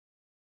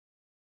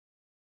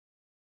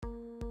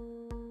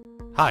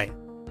Hi,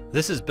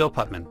 this is Bill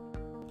Putman.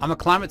 I'm a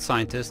climate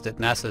scientist at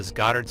NASA's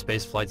Goddard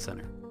Space Flight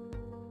Center.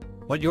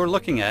 What you're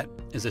looking at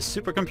is a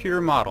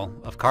supercomputer model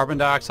of carbon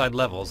dioxide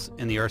levels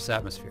in the Earth's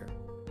atmosphere.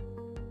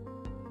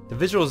 The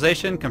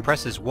visualization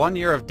compresses 1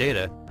 year of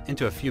data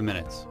into a few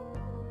minutes.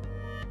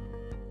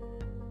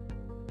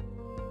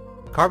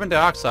 Carbon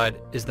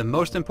dioxide is the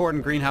most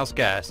important greenhouse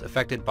gas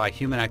affected by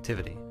human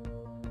activity.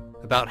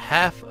 About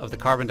half of the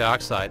carbon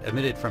dioxide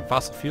emitted from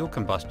fossil fuel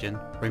combustion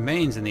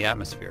remains in the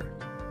atmosphere,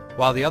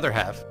 while the other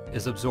half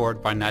is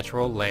absorbed by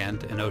natural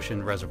land and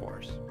ocean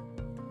reservoirs.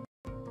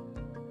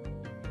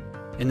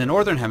 In the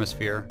Northern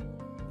Hemisphere,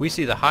 we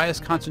see the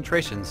highest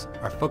concentrations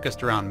are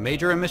focused around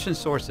major emission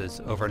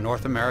sources over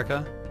North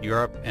America,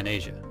 Europe, and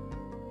Asia.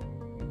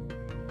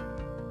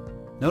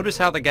 Notice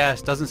how the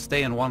gas doesn't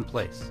stay in one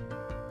place.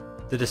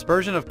 The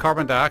dispersion of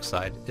carbon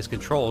dioxide is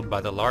controlled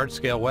by the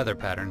large-scale weather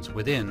patterns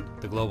within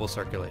the global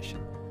circulation.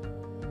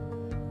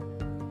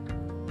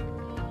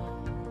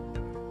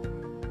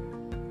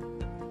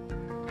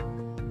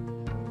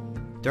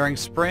 During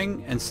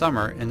spring and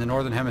summer in the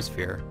Northern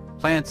Hemisphere,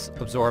 plants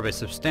absorb a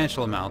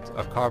substantial amount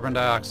of carbon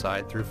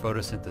dioxide through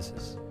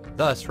photosynthesis,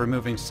 thus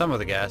removing some of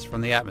the gas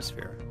from the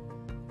atmosphere.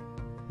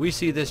 We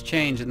see this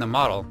change in the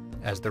model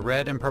as the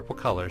red and purple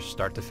colors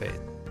start to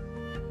fade.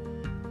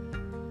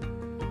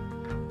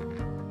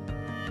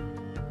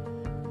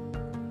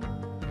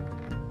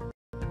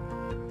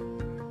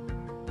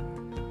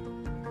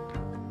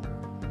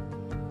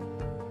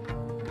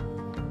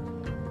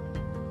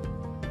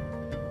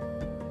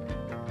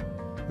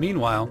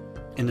 Meanwhile,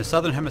 in the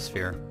Southern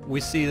Hemisphere, we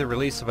see the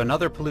release of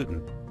another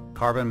pollutant,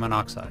 carbon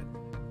monoxide.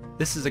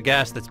 This is a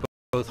gas that's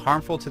both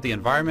harmful to the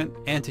environment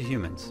and to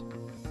humans.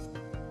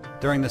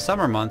 During the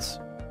summer months,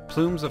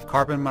 plumes of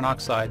carbon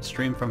monoxide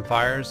stream from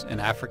fires in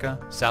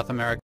Africa, South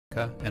America,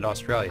 and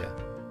Australia,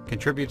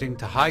 contributing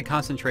to high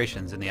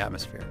concentrations in the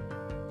atmosphere.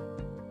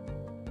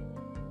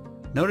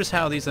 Notice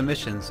how these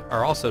emissions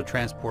are also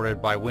transported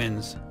by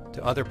winds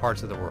to other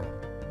parts of the world.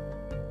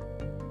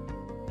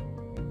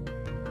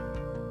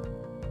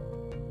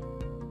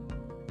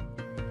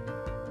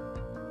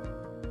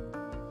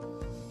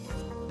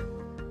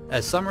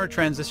 As summer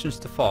transitions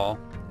to fall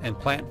and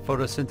plant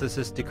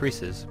photosynthesis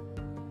decreases,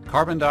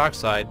 carbon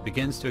dioxide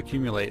begins to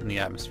accumulate in the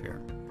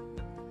atmosphere.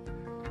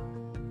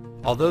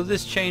 Although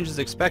this change is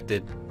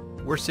expected,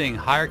 we're seeing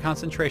higher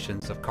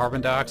concentrations of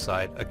carbon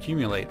dioxide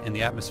accumulate in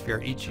the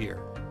atmosphere each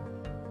year.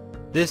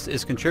 This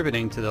is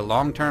contributing to the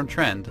long-term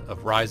trend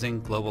of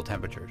rising global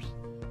temperatures.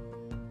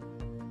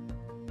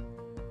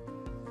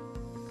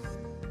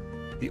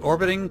 The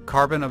Orbiting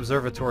Carbon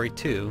Observatory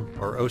 2,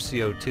 or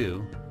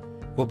OCO2,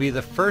 will be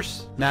the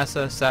first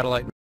NASA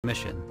satellite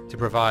mission to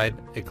provide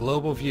a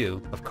global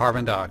view of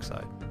carbon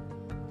dioxide.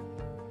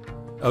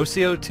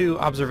 OCO2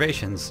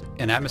 observations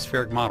and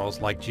atmospheric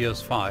models like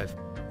GEOS 5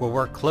 will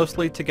work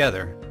closely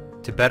together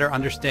to better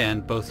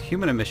understand both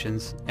human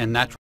emissions and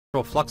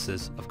natural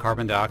fluxes of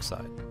carbon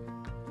dioxide.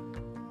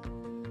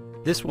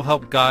 This will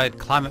help guide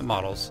climate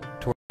models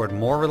toward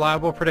more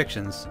reliable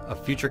predictions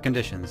of future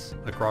conditions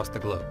across the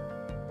globe.